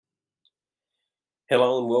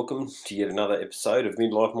Hello and welcome to yet another episode of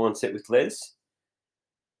Midlife Mindset with Les.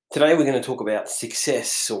 Today we're going to talk about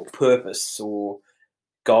success or purpose or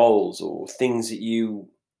goals or things that you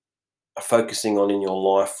are focusing on in your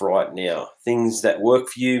life right now. Things that work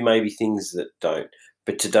for you, maybe things that don't.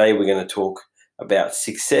 But today we're going to talk about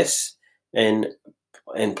success and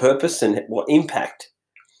purpose and what impact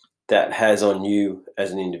that has on you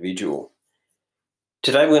as an individual.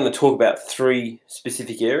 Today we're going to talk about three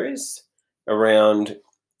specific areas around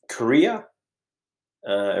career,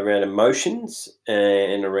 around emotions,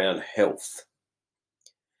 and around health.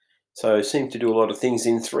 So I seem to do a lot of things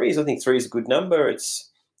in threes. I think three is a good number. It's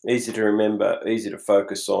easy to remember, easy to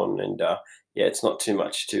focus on, and it's not too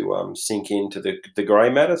much to sink into the grey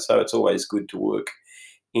matter. So it's always good to work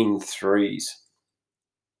in threes.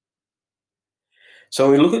 So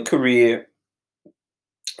when we look at career,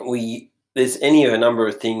 there's any of a number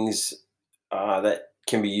of things that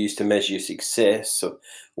can be used to measure your success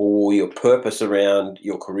or your purpose around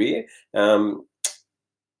your career. In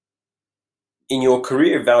your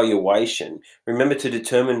career evaluation, remember to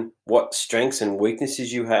determine what strengths and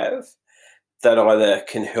weaknesses you have that either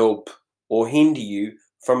can help or hinder you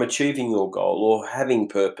from achieving your goal or having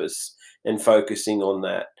purpose and focusing on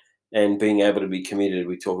that and being able to be committed.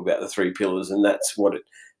 We talk about the three pillars, and that's what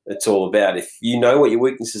it's all about. If you know what your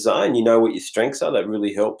weaknesses are and you know what your strengths are, that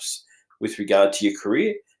really helps with regard to your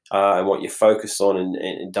career and what you focus on,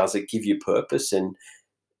 and does it give you purpose, and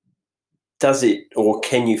does it or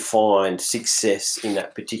can you find success in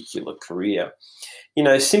that particular career?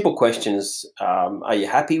 Simple questions. Are you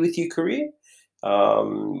happy with your career?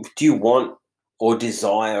 Do you want or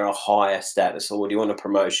desire a higher status, or do you want a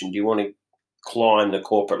promotion? Do you want to climb the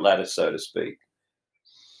corporate ladder, so to speak?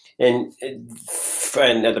 And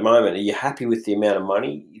at the moment, are you happy with the amount of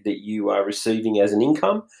money that you are receiving as an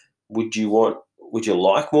income? Would you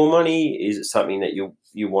like more money? Is it something that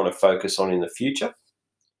you want to focus on in the future?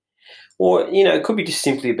 Or, it could be just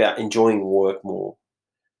simply about enjoying work more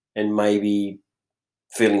and maybe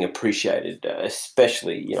feeling appreciated,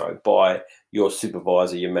 especially, by your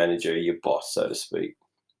supervisor, your manager, your boss, so to speak.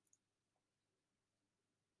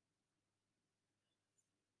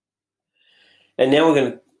 And now we're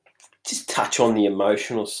going to just touch on the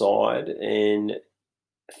emotional side and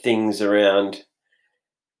things around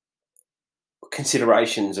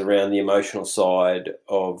considerations around the emotional side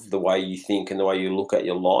of the way you think and the way you look at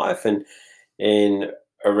your life, and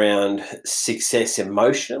around success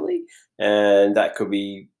emotionally. And that could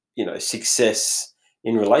be, success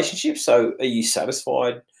in relationships. So are you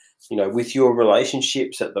satisfied, with your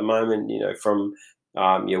relationships at the moment, from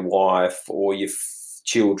your wife or your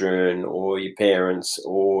children or your parents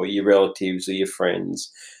or your relatives or your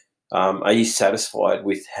friends? Are you satisfied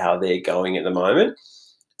with how they're going at the moment?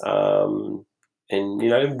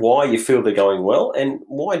 And why you feel they're going well, and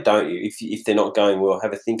why don't you? If they're not going well,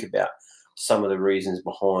 have a think about some of the reasons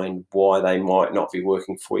behind why they might not be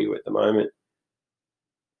working for you at the moment.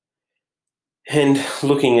 And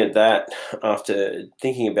looking at that, after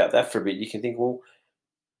thinking about that for a bit, you can think, well,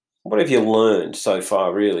 what have you learned so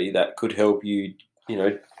far, really, that could help you,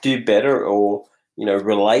 do better or,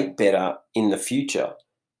 relate better in the future?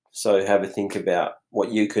 So have a think about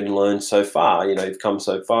what you can learn so far. You've come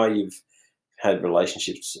so far, you've had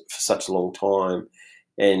relationships for such a long time,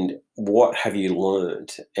 and what have you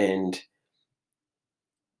learned? And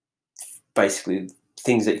basically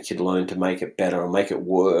things that you could learn to make it better or make it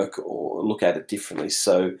work or look at it differently,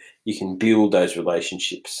 so you can build those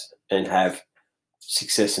relationships and have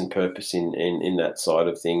success and purpose in that side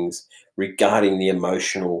of things regarding the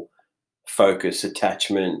emotional focus,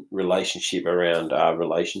 attachment, relationship around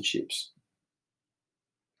relationships.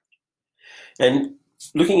 And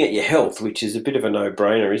looking at your health, which is a bit of a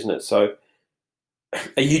no-brainer, isn't it? So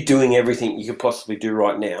are you doing everything you could possibly do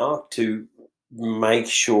right now to make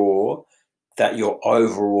sure that your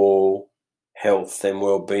overall health and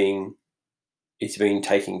well-being is being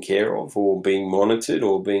taken care of, or being monitored,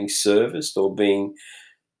 or being serviced, or being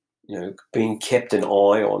kept an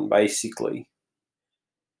eye on, basically?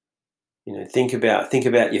 Think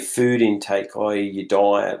about your food intake, i.e. your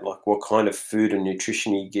diet, like what kind of food and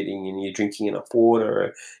nutrition are you getting, and you're drinking enough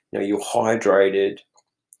water, you're hydrated.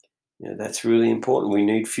 That's really important. We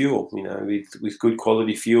need fuel, with good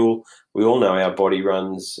quality fuel. We all know our body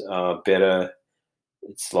runs better.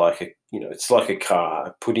 It's like a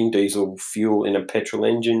car. Putting diesel fuel in a petrol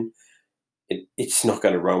engine, it's not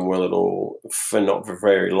going to run well at all for not for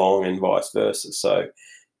very long, and vice versa. So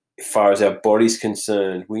as far as our body's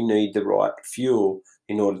concerned, we need the right fuel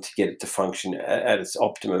in order to get it to function at its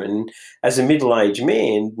optimum. And as a middle-aged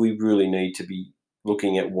man, we really need to be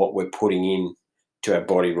looking at what we're putting in to our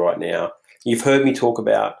body right now. You've heard me talk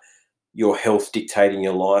about your health dictating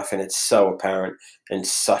your life, and it's so apparent and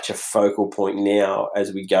such a focal point now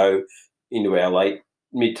as we go into our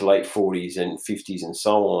mid to late 40s and 50s and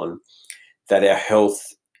so on, that our health,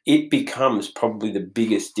 it becomes probably the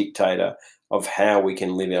biggest dictator of how we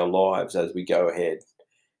can live our lives as we go ahead.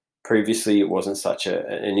 Previously, it wasn't such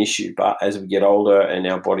an issue, but as we get older and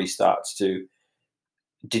our body starts to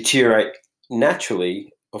deteriorate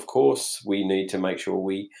naturally, of course, we need to make sure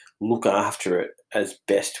we look after it as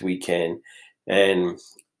best we can. And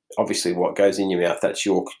obviously what goes in your mouth, that's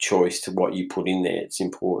your choice to what you put in there. It's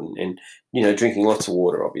important. And, drinking lots of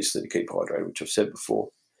water, obviously, to keep hydrated, which I've said before.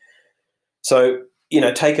 So,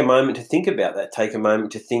 take a moment to think about that. Take a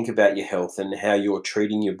moment to think about your health and how you're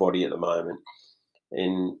treating your body at the moment.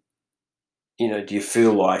 And, do you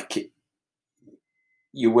feel like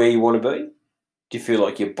you're where you want to be? Do you feel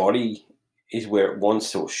like your body is where it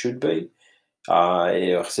wants or should be? Like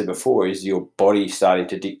I said before, is your body starting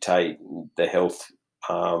to dictate the health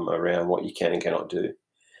around what you can and cannot do?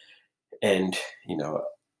 And,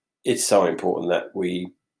 it's so important that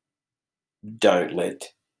we don't let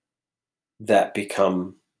that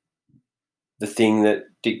become the thing that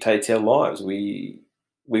dictates our lives. We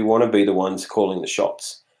want to be the ones calling the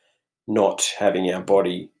shots, not having our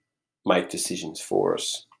body make decisions for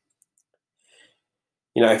us.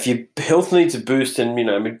 If your health needs a boost, and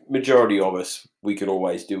majority of us, we could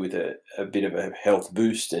always do with a bit of a health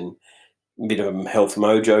boost and a bit of a health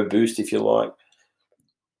mojo boost, if you like.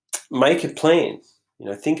 Make a plan.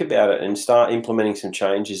 Think about it and start implementing some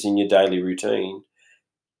changes in your daily routine.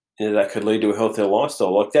 That could lead to a healthier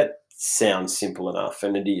lifestyle. Like, that sounds simple enough,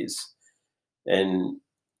 and it is. And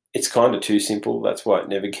it's kind of too simple. That's why it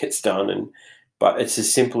never gets done. But it's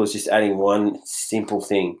as simple as just adding one simple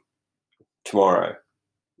thing tomorrow,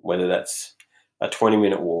 whether that's a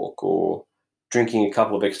 20-minute walk or drinking a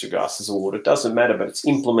couple of extra glasses of water. It doesn't matter, but it's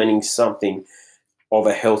implementing something of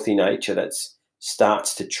a healthy nature that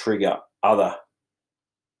starts to trigger other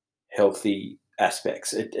healthy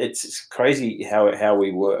aspects. It's crazy how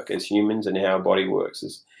we work as humans and how our body works.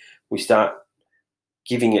 As we start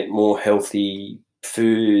giving it more healthy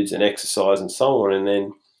foods and exercise and so on, and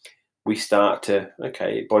then we start to,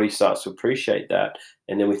 body starts to appreciate that,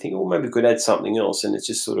 and then we think, oh, maybe we could add something else, and it's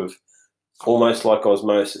just sort of almost like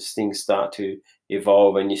osmosis. Things start to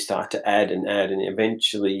evolve, and you start to add, and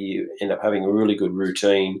eventually you end up having a really good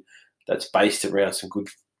routine that's based around some good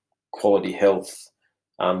quality health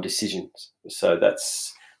decisions. So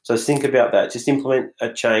think about that. Just implement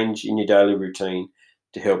a change in your daily routine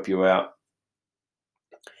to help you out.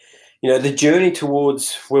 The journey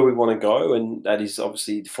towards where we want to go, and that is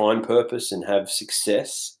obviously find purpose and have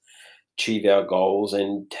success, achieve our goals,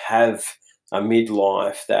 and have a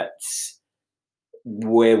midlife that's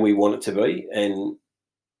where we want it to be. And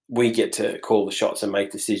we get to call the shots and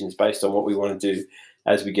make decisions based on what we want to do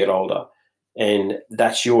as we get older. And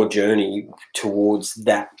that's your journey towards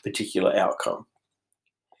that particular outcome.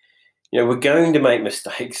 We're going to make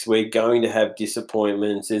mistakes. We're going to have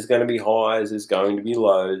disappointments. There's going to be highs. There's going to be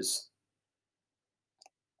lows.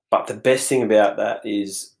 But the best thing about that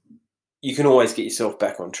is you can always get yourself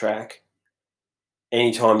back on track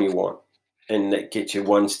anytime you want, and that gets you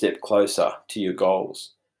one step closer to your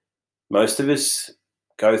goals. Most of us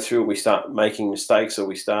go through, we start making mistakes, or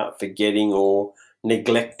we start forgetting or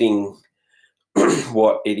neglecting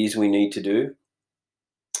what it is we need to do.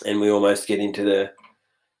 And we almost get into the,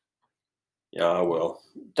 well,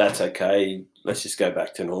 that's okay. Let's just go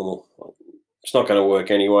back to normal. It's not going to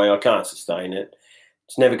work anyway. I can't sustain it.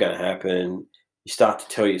 It's never going to happen. You start to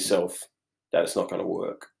tell yourself that it's not going to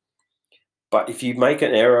work. But if you make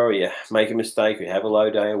an error, or you make a mistake, or you have a low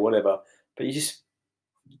day or whatever, but you just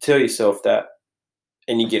tell yourself that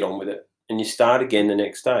and you get on with it and you start again the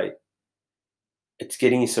next day, it's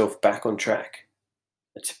getting yourself back on track.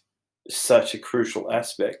 It's such a crucial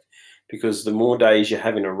aspect, because the more days you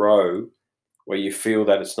have in a row where you feel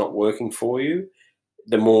that it's not working for you,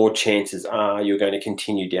 the more chances are you're going to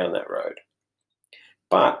continue down that road.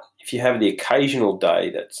 But if you have the occasional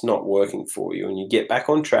day that's not working for you and you get back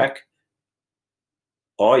on track,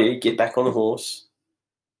 i.e. get back on the horse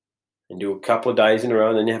and do a couple of days in a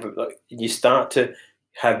row, and then you start to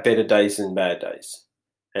have better days than bad days.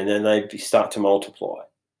 And then they start to multiply.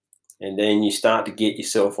 And then you start to get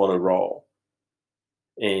yourself on a roll.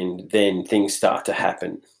 And then things start to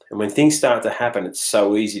happen. And when things start to happen, it's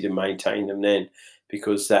so easy to maintain them then,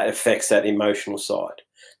 because that affects that emotional side.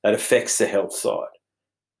 That affects the health side.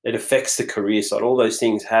 It affects the career side. All those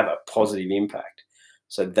things have a positive impact.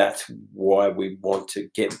 So that's why we want to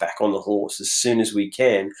get back on the horse as soon as we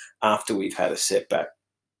can after we've had a setback.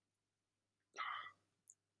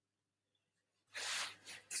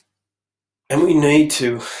 And we need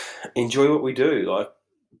to enjoy what we do. Like,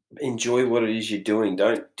 enjoy what it is you're doing.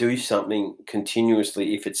 Don't do something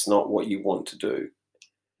continuously if it's not what you want to do.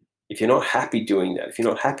 If you're not happy doing that, if you're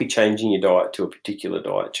not happy changing your diet to a particular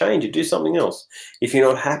diet, change it, do something else. If you're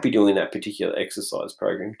not happy doing that particular exercise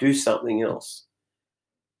program, do something else.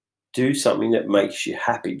 Do something that makes you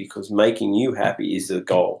happy, because making you happy is the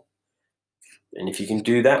goal. And if you can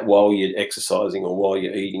do that while you're exercising or while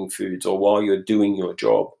you're eating foods or while you're doing your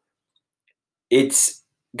job, it's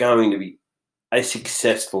going to be a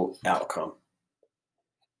successful outcome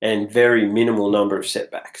and very minimal number of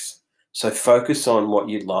setbacks. So focus on what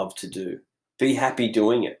you love to do. Be happy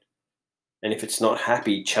doing it. And if it's not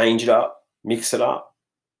happy, change it up, mix it up.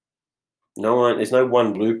 There's no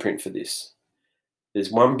one blueprint for this. There's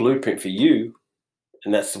one blueprint for you,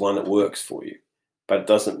 and that's the one that works for you. But it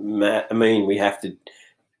doesn't mean we have to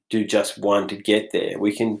do just one to get there.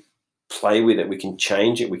 We can play with it. We can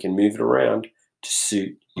change it. We can move it around to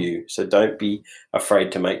suit you. So don't be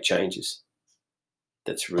afraid to make changes.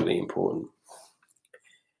 That's really important.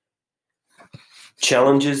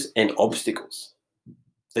 Challenges and obstacles.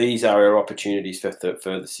 These are our opportunities for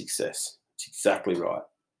further success. It's exactly right.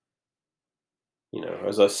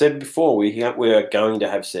 As I said before, we are going to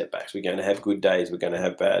have setbacks. We're going to have good days. We're going to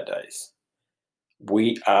have bad days.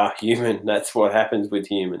 We are human. That's what happens with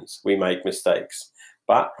humans. We make mistakes.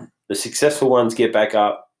 But the successful ones get back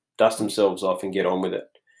up, dust themselves off, and get on with it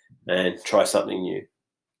and try something new.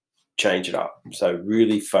 Change it up. So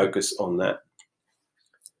really focus on that.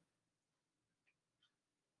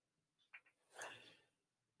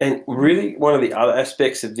 And really, one of the other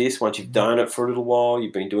aspects of this, once you've done it for a little while,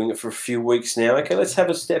 you've been doing it for a few weeks now, okay, let's have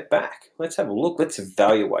a step back. Let's have a look. Let's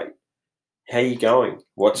evaluate. How are you going?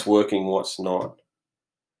 What's working? What's not?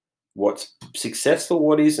 What's successful?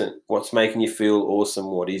 What isn't? What's making you feel awesome?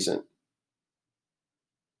 What isn't?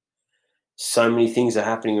 So many things are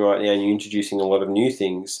happening right now, and you're introducing a lot of new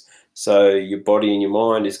things. So your body and your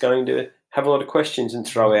mind is going to have a lot of questions and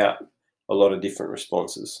throw out a lot of different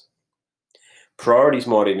responses. Priorities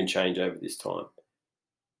might even change over this time.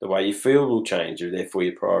 The way you feel will change, and therefore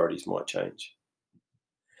your priorities might change.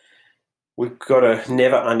 We've got to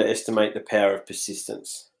never underestimate the power of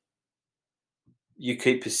persistence. You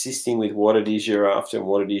keep persisting with what it is you're after and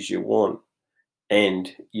what it is you want,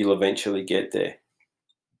 and you'll eventually get there.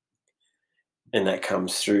 And that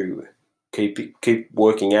comes through. Keep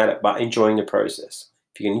working at it, but enjoying the process.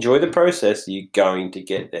 If you can enjoy the process, you're going to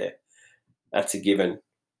get there. That's a given.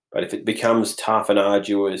 But if it becomes tough and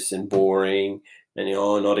arduous and boring and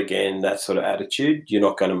not again, that sort of attitude, you're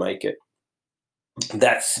not going to make it.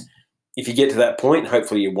 If you get to that point,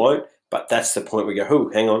 hopefully you won't, but that's the point where we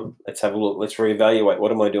go, hang on, let's have a look. Let's reevaluate.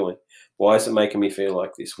 What am I doing? Why is it making me feel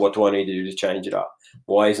like this? What do I need to do to change it up?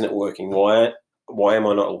 Why isn't it working? Why am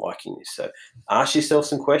I not liking this? So ask yourself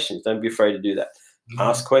some questions. Don't be afraid to do that.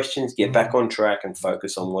 Ask questions, get back on track, and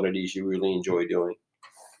focus on what it is you really enjoy doing.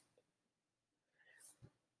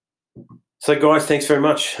 So, guys, thanks very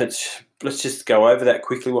much. Let's just go over that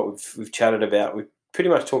quickly, what we've chatted about. We've pretty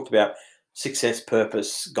much talked about success,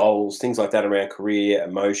 purpose, goals, things like that around career,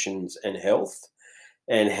 emotions, and health,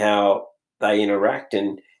 and how they interact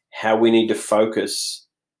and how we need to focus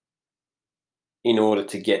in order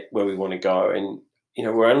to get where we want to go. And,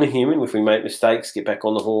 we're only human. If we make mistakes, get back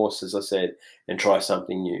on the horse, as I said, and try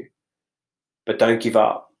something new. But don't give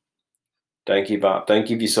up. Don't give up. Don't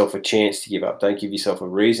give yourself a chance to give up. Don't give yourself a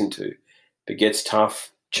reason to. If it gets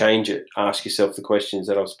tough, change it. Ask yourself the questions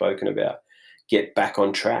that I've spoken about. Get back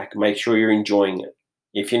on track. Make sure you're enjoying it.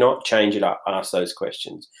 If you're not, change it up. Ask those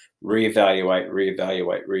questions. Reevaluate.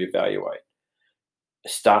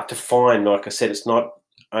 Start to find, like I said, it's not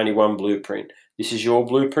only one blueprint. This is your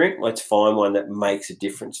blueprint. Let's find one that makes a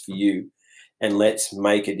difference for you. And let's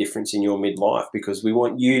make a difference in your midlife, because we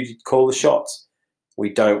want you to call the shots. We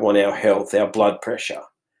don't want our health, our blood pressure,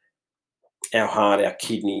 our heart, our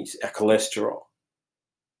kidneys, our cholesterol,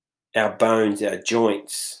 our bones, our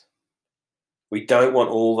joints. We don't want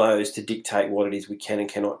all those to dictate what it is we can and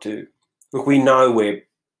cannot do. Look, we know we're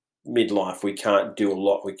midlife. We can't do a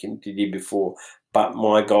lot we did before. But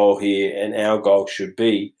my goal here and our goal should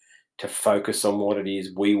be to focus on what it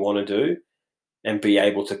is we want to do and be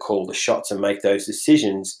able to call the shots and make those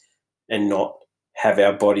decisions and not have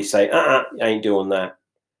our body say, I ain't doing that.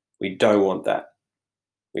 We don't want that.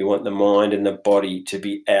 We want the mind and the body to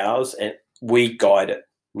be ours, and we guide it,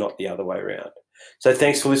 not the other way around. So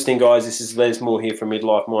thanks for listening, guys. This is Les Moore here from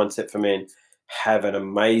Midlife Mindset for Men. Have an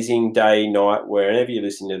amazing day, night, wherever you're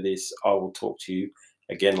listening to this. I will talk to you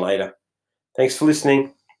again later. Thanks for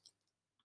listening.